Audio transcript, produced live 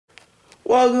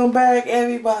Welcome back,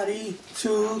 everybody,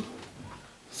 to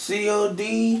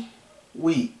COD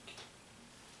week.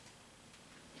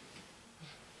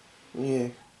 Yeah,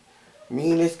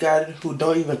 me and this guy who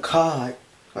don't even COD.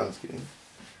 I'm just kidding.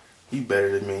 He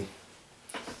better than me,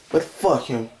 but fuck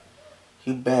him.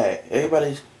 He bad.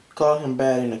 Everybody call him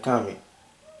bad in the comment.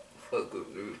 Fuck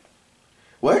up, dude.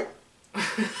 What?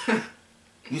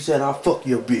 You said I'll fuck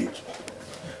your bitch.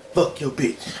 Fuck your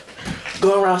bitch.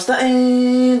 Go around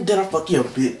stunting, then I'll fuck your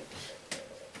bitch.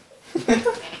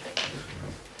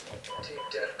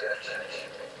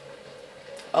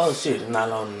 Oh shit, it's not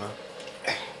long enough.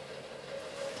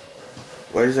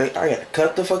 What is it? I gotta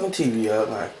cut the fucking TV up.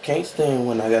 I can't stand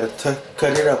when I gotta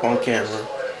cut it up on camera.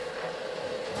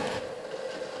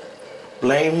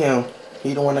 Blame him.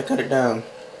 He the one that cut it down.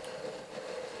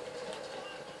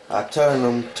 I told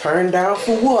him, turn down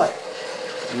for what?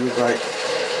 He was like,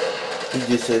 he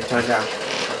just said turn down.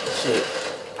 Shit.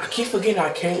 I keep forgetting I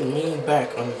can't lean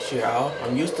back on the chair.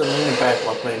 I'm used to leaning back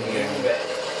while playing the game.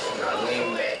 Not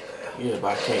lean back. Yeah,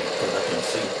 but I can't because I can't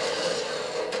see.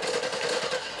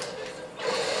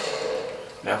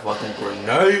 That fucking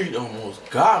grenade almost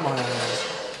got my ass.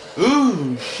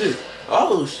 Ooh, shit.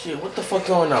 Oh, shit. What the fuck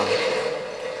going on?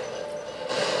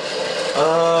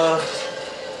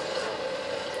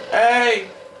 Hey.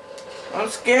 I'm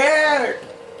scared.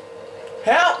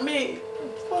 Help me. I'm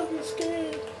fucking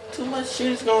scared. Too much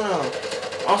shit is going on.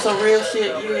 On some real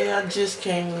shit, yeah, I just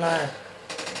can't lie.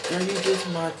 Girl, you just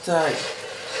my type.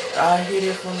 I hit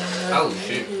it from the left. Oh,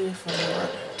 shit. Hit it from the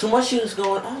right. Too much shit is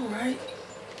going on, right?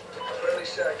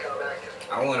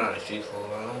 I went on the street for a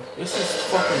while. This is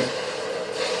fucking...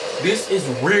 This is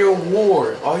real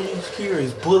war. All you hear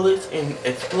is bullets and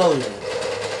explosions.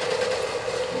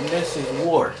 And this is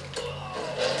war.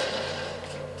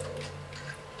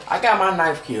 I got my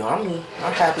knife kill. I'm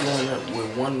happy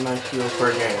with one knife kill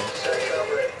per game.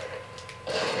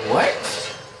 What?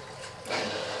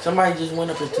 Somebody just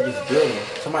went up into this building.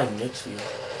 Somebody next to you.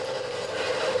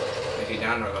 Is he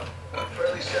down or low? I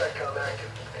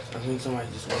think somebody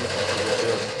just went up into this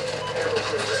building.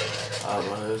 Oh,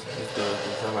 well, it's good.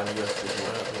 Somebody else just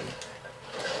went up in.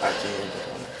 I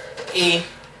think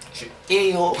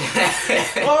ew.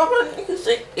 Oh, my nigga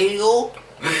say ew.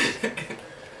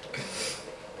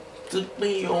 To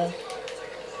me, wow,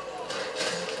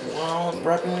 I'm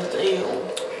rapping with ew.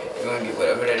 You're gonna get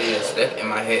whatever that is stuck in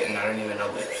my head and I don't even know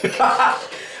what.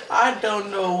 I don't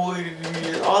know what it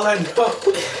is. All I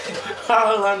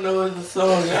know is the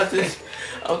song.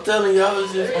 I'm telling you, I was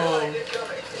just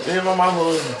me and my mama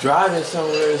was driving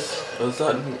somewhere or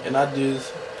something, and I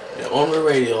just on the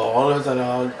radio all of a sudden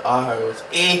all I heard was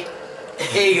ew.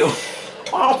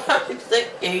 Oh, I can say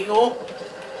ew.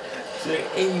 Say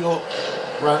ew.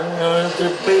 Running on the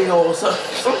big old some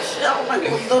shit. I'm like,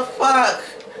 what the fuck?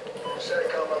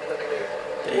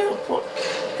 Damn,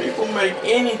 people make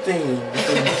anything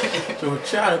to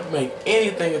try to make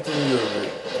anything into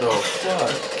music. The fuck?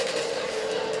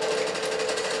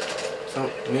 Some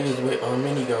niggas with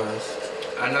miniguns.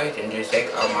 I know you can just take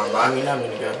out my box. I mean, not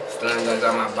miniguns. Stun guns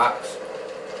out my box.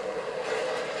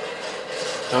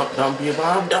 Don't be a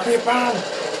bomb. Don't be a bomb.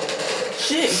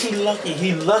 Shit, he lucky.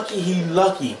 He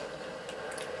lucky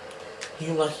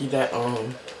that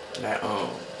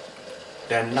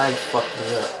knife fucked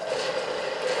me up.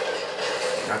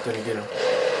 I couldn't get him.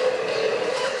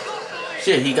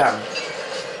 Shit, he got me.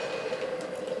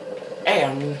 Hey,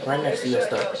 I'm right next to your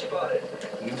stuff. You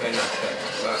better not touch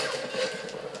my box.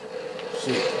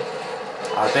 Shit.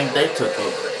 I think they took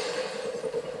it.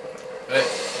 Hey.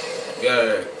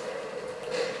 Yeah.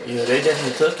 Yeah, they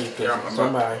definitely took it because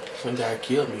some guy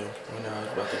killed me when I was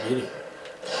about to get it.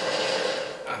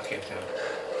 I can't tell.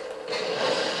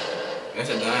 There's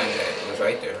a gun that was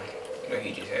right there that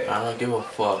he just had. I don't give a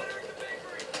fuck.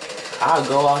 I'll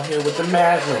go out here with the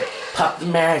Magnum. Pop the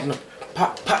Magnum.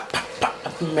 Pop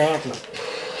the Magnum.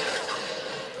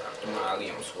 Molly,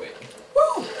 I'm sweating.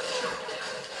 Woo!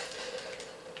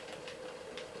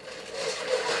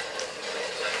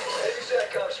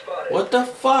 What the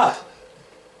fuck?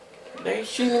 They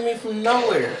shooting me from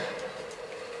nowhere.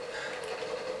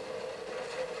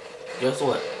 Guess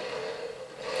what?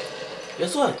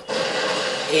 Guess what?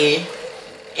 Ew.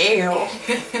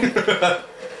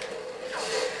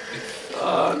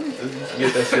 Just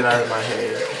get that shit out of my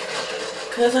head.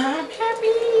 Cause I'm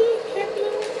happy.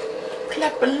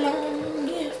 Clap along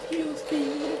if you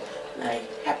feel like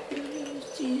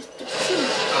happiness is the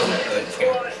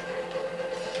truth.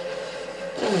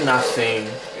 I'm not sing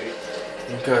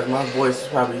because my voice is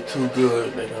probably too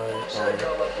good. They're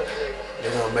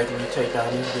gonna make me take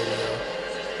down this video.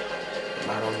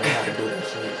 I don't know how to do that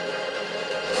shit.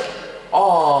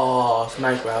 Oh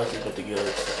sniper. I was just about to get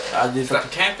it.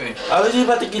 Stop camping. I was just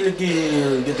about to get the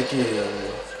kill.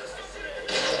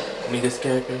 Niggas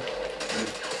camping.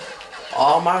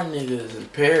 All my niggas in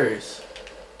Paris.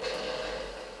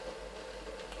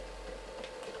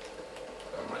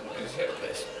 All my niggas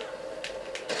hairless.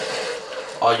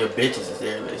 All your bitches is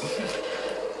hairless.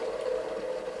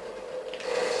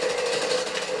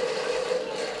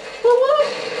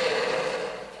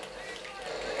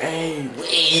 Hey,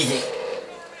 Weezy.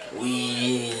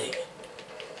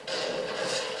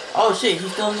 Oh shit,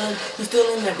 he's still in that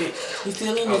bitch. He's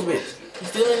still in this bitch. He's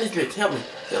still in this bitch. Help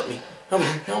me.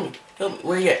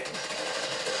 Where you at?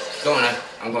 Going on.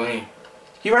 I'm going in.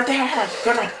 He right there.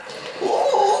 Go down.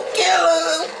 Ooh, kill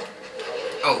him.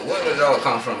 Oh, where did the dog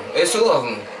come from? It's 2 of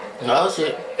them. Oh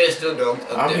shit. There's 2 dogs up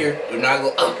there. I'm here. Do not go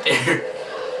up there.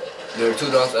 There are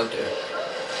 2 dogs up there.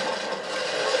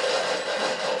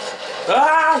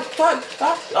 Ah, fuck.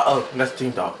 Uh-oh, that's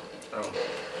Team Dog. Oh.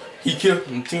 He killed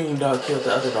him. Team Dog killed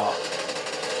the other dog. I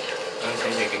don't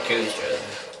think they can kill each other.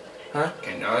 Huh?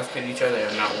 Can dogs kill each other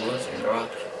if not wolves and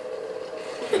dogs?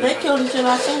 They killed each other.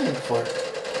 I've seen them before.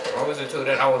 What was the 2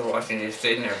 that I was watching just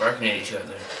sitting there barking at each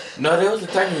other? No, they was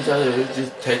attacking each other. It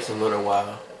just takes a little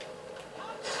while.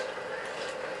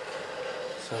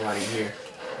 Somebody here.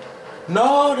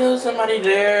 No, there was somebody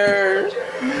there.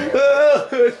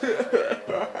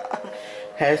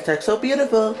 Hashtag so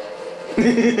beautiful.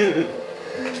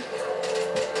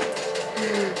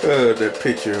 That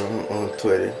picture on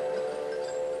Twitter.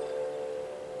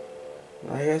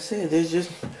 Like I said, there's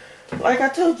just, like I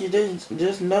told you, there's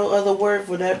just no other word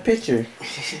for that picture.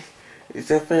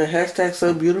 Except for hashtag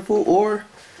so beautiful, or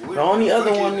the only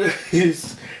other one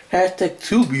is hashtag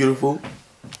too beautiful.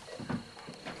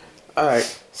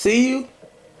 Alright, see you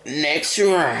next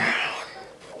round.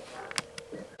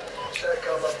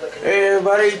 Hey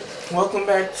everybody, welcome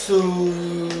back to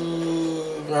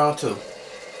round 2.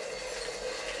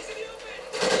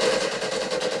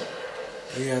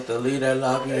 You have to leave that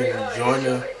lobby and join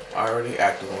the already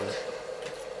active one.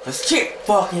 Cause chick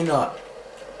fucking up.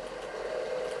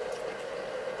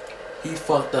 He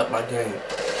fucked up my game.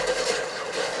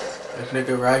 This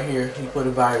nigga right here, he put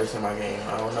a virus in my game.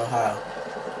 I don't know how.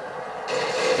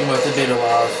 He must have did it while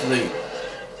I was asleep.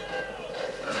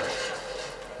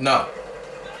 No.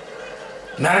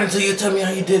 Not until you tell me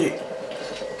how you did it.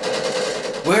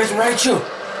 Where's Rachel?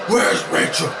 Where's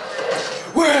Rachel?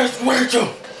 Where's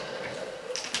Rachel?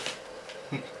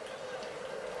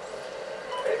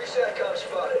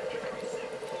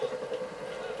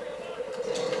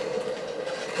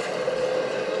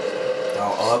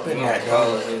 Don't open that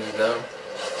door.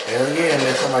 Hell yeah, and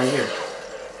there's somebody here.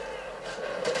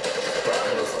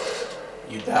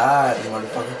 You died, you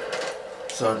motherfucker.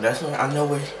 So that's when I know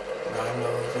where. I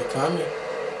know if you're coming.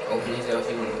 Open this door if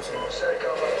you want to.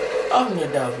 Open the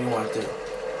door if you want to.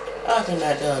 Open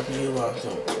that door if you want to.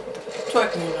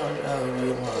 Twerking on the door if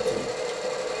you want to.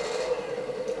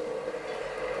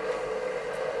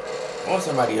 I want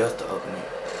somebody else to open it.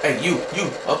 Hey, you,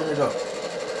 open the door.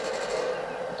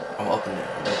 I'm opening it.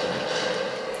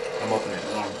 I'm opening it.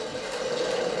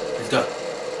 Let's go.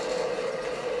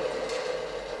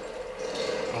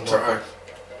 I'm going first.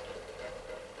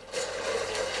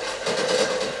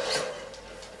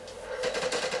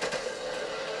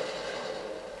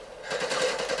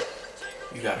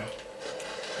 You got him.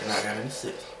 And I got him in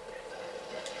 6.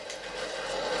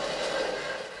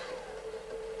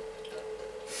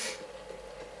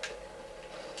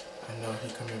 I know he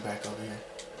coming back over here.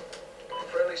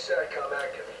 Friendly SATCOM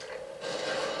active.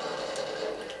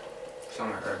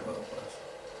 Somewhere heard both of us.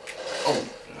 Oh,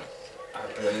 no. I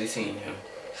barely seen him.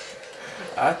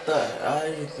 I thought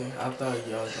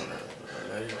y'all was gonna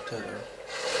let each other.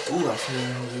 Ooh, I seen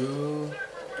you.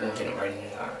 I'm gonna hit him right in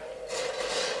his eye.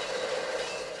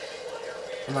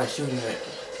 Somebody shooting at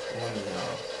one of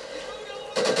y'all.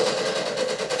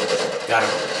 Got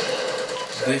him.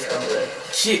 This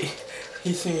shit.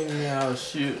 He seen me I was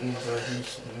shooting, so he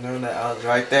knew that I was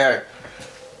right there.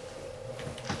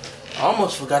 I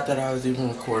almost forgot that I was even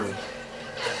recording.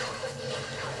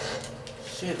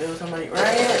 Shit, there was somebody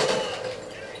right here.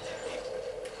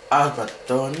 I was about to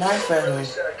throw a knife at him.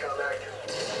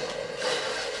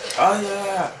 Oh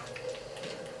yeah.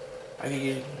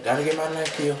 Gotta get my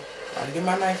knife kill. Gotta get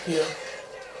my knife kill.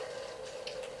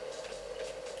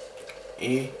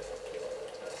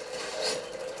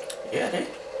 Yeah,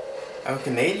 I'm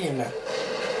Canadian now.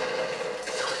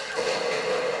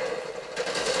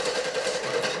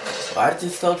 Why is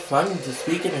it so funny to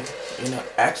speak in a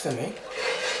accent, eh?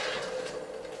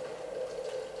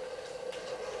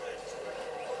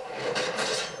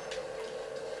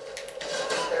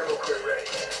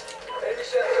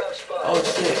 Oh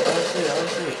shit, oh shit, oh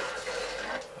shit.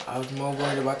 I was more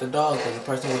worried about the dog than the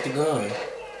person with the gun.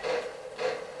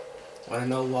 Wanna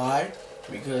know why?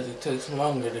 Because it takes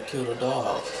longer to kill the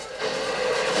dog.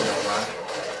 You know why?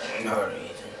 No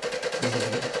reason.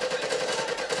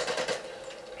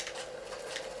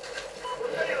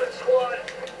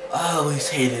 I always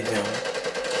hated them.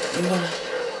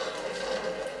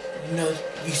 You know,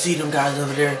 you see them guys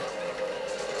over there?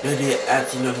 They did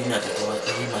absolutely nothing to us,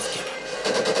 but we must kill them.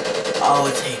 I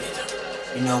always hated them.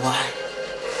 You know why?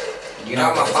 Get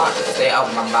out my box. Stay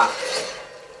out my box.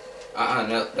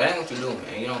 No, that ain't what you do,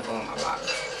 man. You don't go in my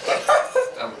box.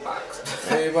 Stay out my box.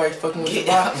 Everybody fucking with your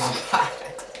Get out box. my box.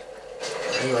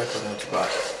 Everybody fucking with your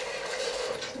box.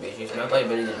 Bitches, nobody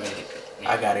better than me.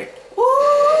 I got it.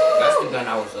 That's the gun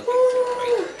I was looking for,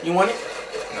 right? You want it?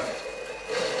 No.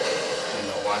 You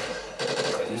know why?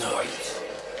 Because it's white.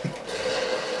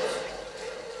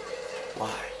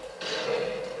 Why?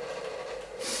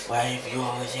 Why have you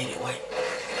always hated white?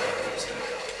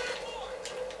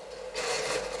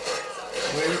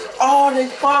 Oh, they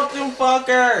fucking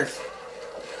fuckers!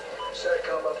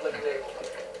 SATCOM uplink enabled.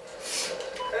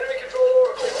 Enemy control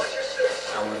Oracle, watch your six.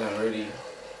 I wasn't ready.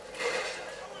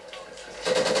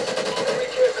 Enemy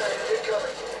care package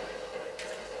incoming.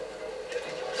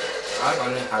 I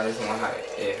don't know how this one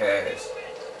it has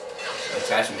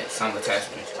attachments, some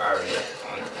attachments already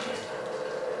on the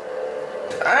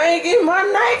gun. I ain't get my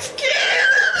knife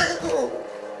kill!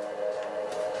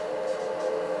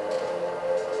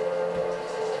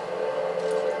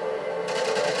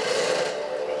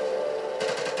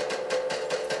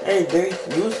 Hey, there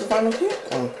you was the final kill?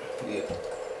 Oh, Yeah.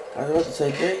 I was about to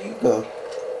say, there you go.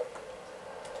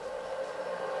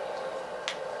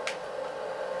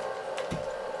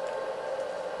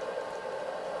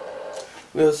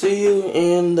 We'll see you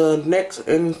in the next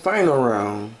and final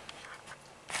round.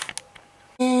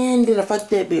 And then I fuck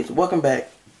that bitch. Welcome back.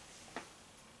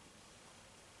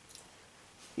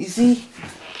 You see,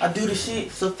 I do the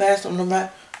shit so fast on the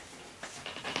map.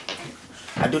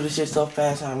 I do this shit so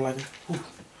fast, I'm like, whew.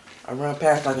 I run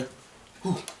past like a,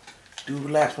 whew. Do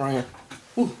laps right here.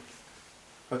 Whew.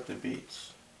 Fuck the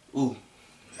bitch. Ooh.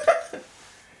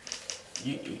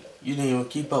 You didn't even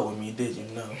keep up with me, did you?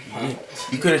 No.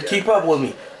 You couldn't keep up with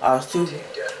me. I'm too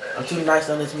nice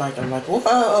on this mic. I'm like,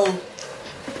 whoa.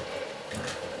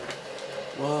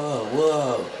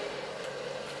 Whoa.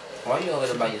 Why you over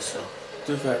there by yourself?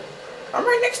 Too fast. I'm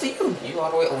right next to you. You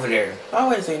all the way over there. I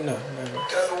always say no.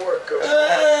 Time to work,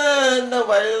 Ghost.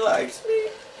 Nobody likes me.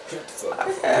 I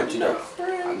have no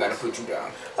friends. I gotta put you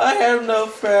down. I have no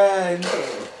friends.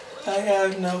 I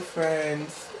have no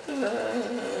friends.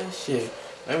 Shit.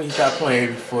 Let me stop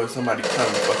playing before somebody comes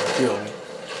and fucking kill me.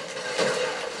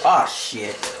 Ah,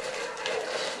 shit.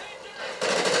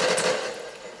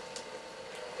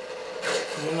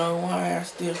 You know why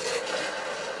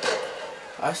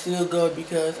I still go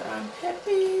because I'm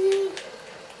happy.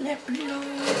 Happy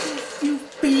you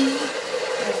be.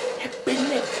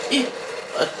 Happiness is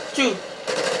a truth.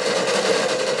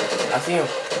 I see him.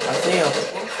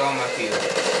 Who stole my kill?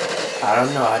 I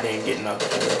don't know. I didn't get no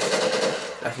kill.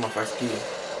 That's my first kill.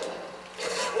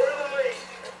 We're in the lead.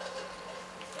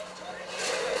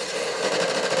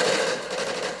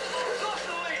 We lost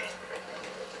the lead.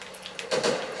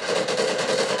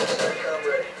 SATCOM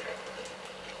ready.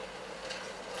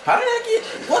 How did I get?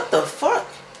 What the fuck?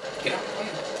 Get up.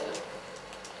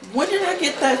 When did I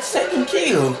get that second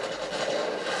kill?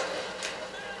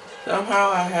 Somehow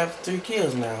I have 3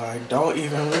 kills now. I didn't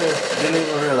even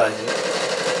realize it.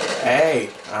 Hey,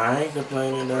 I ain't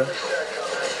complaining though.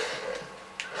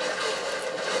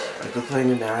 I'm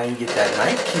complaining that I didn't get that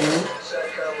night kill.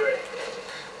 SATCOM ready.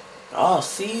 Oh,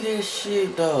 see this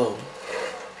shit though.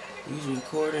 These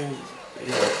recordings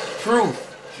is a proof.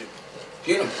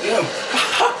 Get him.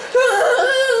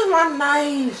 My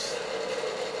knives.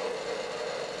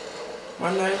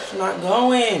 My knife's not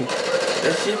going.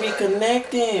 They should be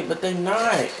connected, but they're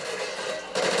not.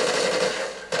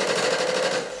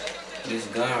 This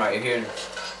gun right here.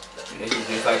 This is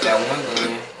just like that one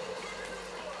gun.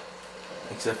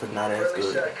 Except for not as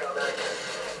Friendly good. SATCOM active.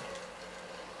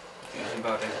 It's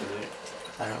about that good.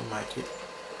 I don't like it.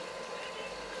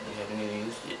 You haven't even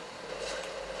used it.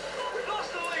 We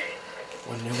lost the lead.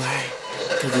 Wonder why?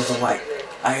 Because it's white.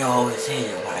 I always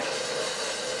hated white.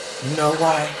 You know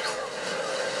why?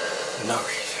 No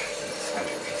reason. It's kind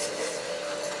of racist.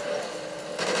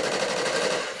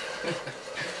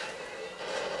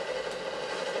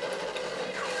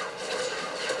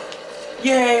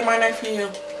 Yay, my knife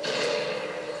healed.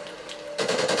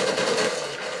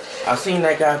 I seen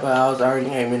that guy, but I was already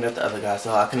aiming at the other guy,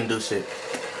 so I couldn't do shit.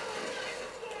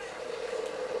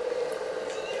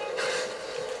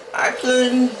 I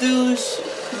couldn't do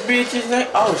bitches ain't.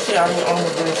 Oh shit, I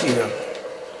almost didn't see them.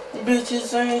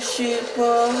 Bitches ain't shit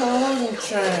but hoes and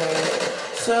train.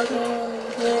 Sucking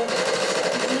dick.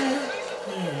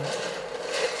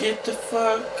 Get the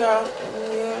fuck out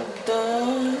when you're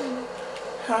done.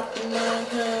 Hopping out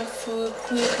here for a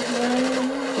quick run.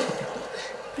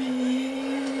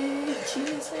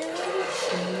 Bitches ain't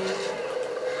shit.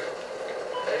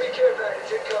 Enemy care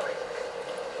package incoming.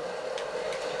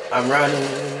 I'm running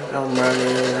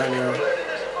right now.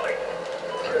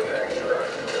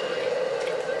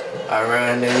 I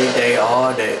run every day,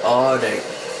 all day.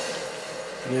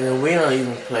 Yeah, we don't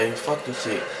even play. Fuck the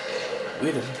shit.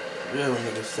 We the real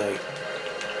niggas say.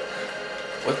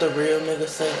 What the real niggas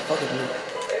say? Fuck it, nigga.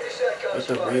 What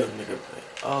the real nigga play?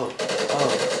 Oh.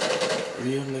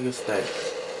 Real niggas say.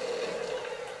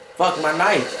 Fuck my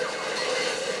knife.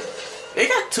 They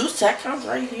got 2 SATCOMs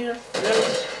right here.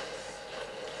 Really?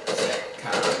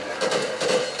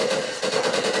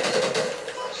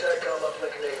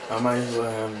 I might as well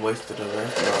have wasted the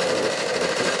rest of my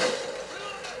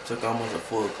bullet. Took almost a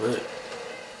full clip.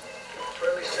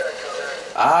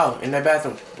 Oh, in that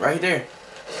bathroom. Right there.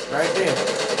 Right there.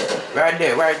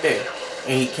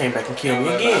 And he came back and killed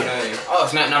me again. Oh,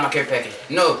 snap, not my care package.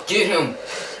 No, get him.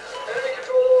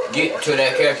 Get to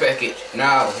that care package.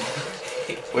 Now.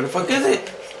 Where the fuck is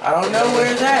it? I don't know where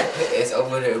it's at. It's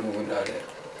over there, moving out there.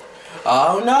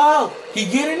 Oh no! He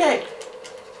getting it!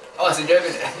 Oh, it's a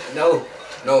dragon.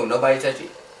 No, nobody touch it.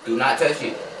 Do not touch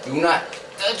it. Do not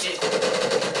touch it.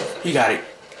 He got it.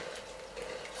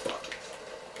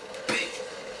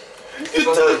 You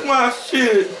took my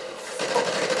shit!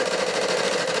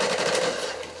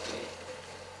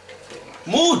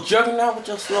 Move, Juggernaut, with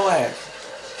your slow ass.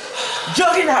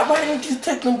 Juggernaut, why didn't you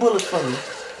take them bullets from me?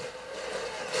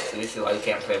 This is why you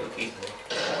can't play with people.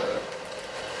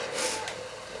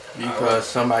 Because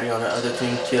somebody on the other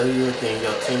team kill you, and then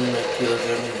your teammate kills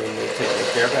them, and then they take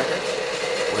their care package,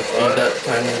 which end up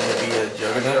turning to be a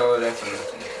Juggernaut.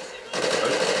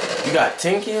 You got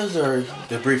 10 kills or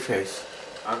the briefcase?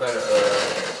 I got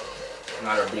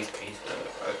not a briefcase, but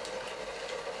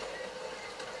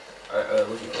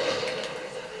what you call it?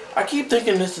 I keep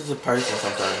thinking this is a person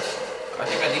sometimes. I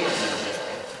think I did use a briefcase.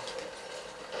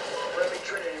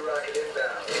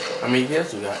 How many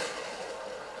kills you got?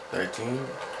 13?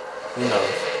 Who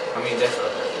knows? I mean, that's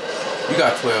what you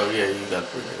got 12, yeah, you got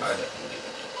 3 kills. I definitely did.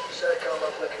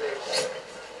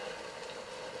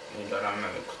 You know, I'm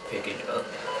gonna pick it up.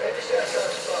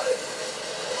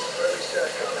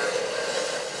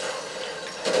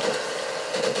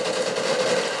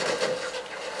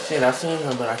 Shit, I seen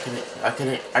him, but I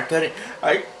couldn't.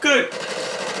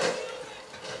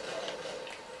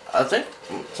 I think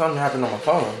something happened on my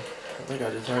phone. I think I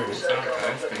just heard it.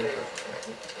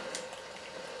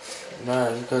 Nah,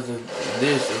 it's because of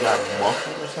this. It got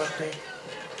muffled or something.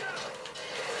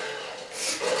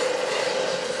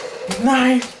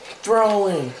 Knife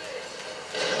throwing.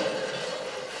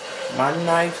 My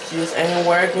knife just ain't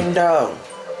working though.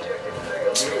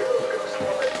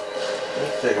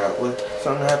 Let's check out what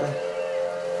something happened.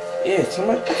 Yeah,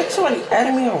 somebody. I think somebody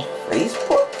added me on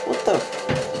Facebook. What the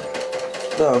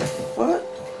fuck?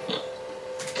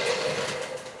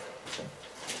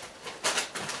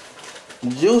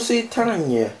 Juicy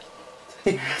Tanya.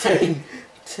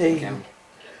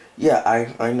 Yeah,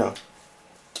 I know.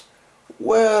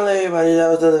 Well, everybody,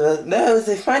 that was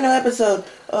the final episode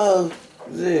of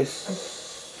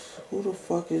this. Who the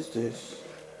fuck is this?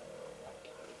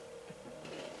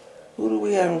 Who do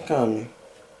we have in common?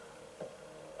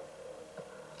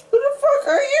 Who the fuck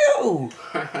are you?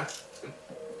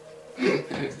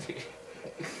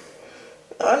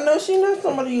 I know she knows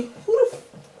somebody. Who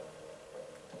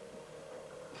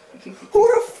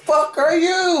the fuck are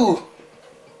you?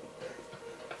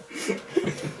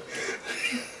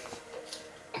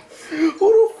 Who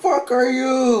the fuck are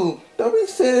you? Don't be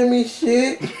sending me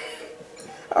shit.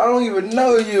 I don't even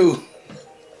know you.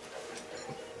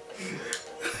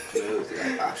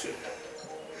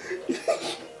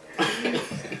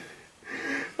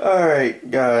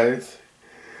 Alright, guys.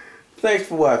 Thanks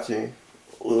for watching.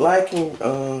 Like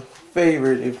and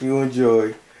favorite if you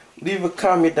enjoyed. Leave a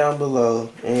comment down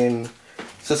below and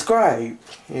subscribe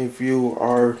if you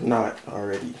are not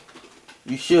already.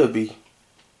 You should be.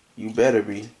 You better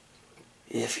be.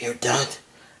 If you're done,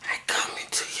 I come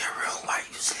into your room while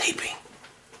you're sleeping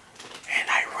and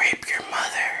I rape your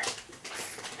mother.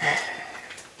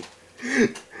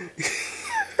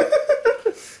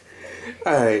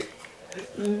 Alright.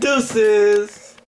 Deuces.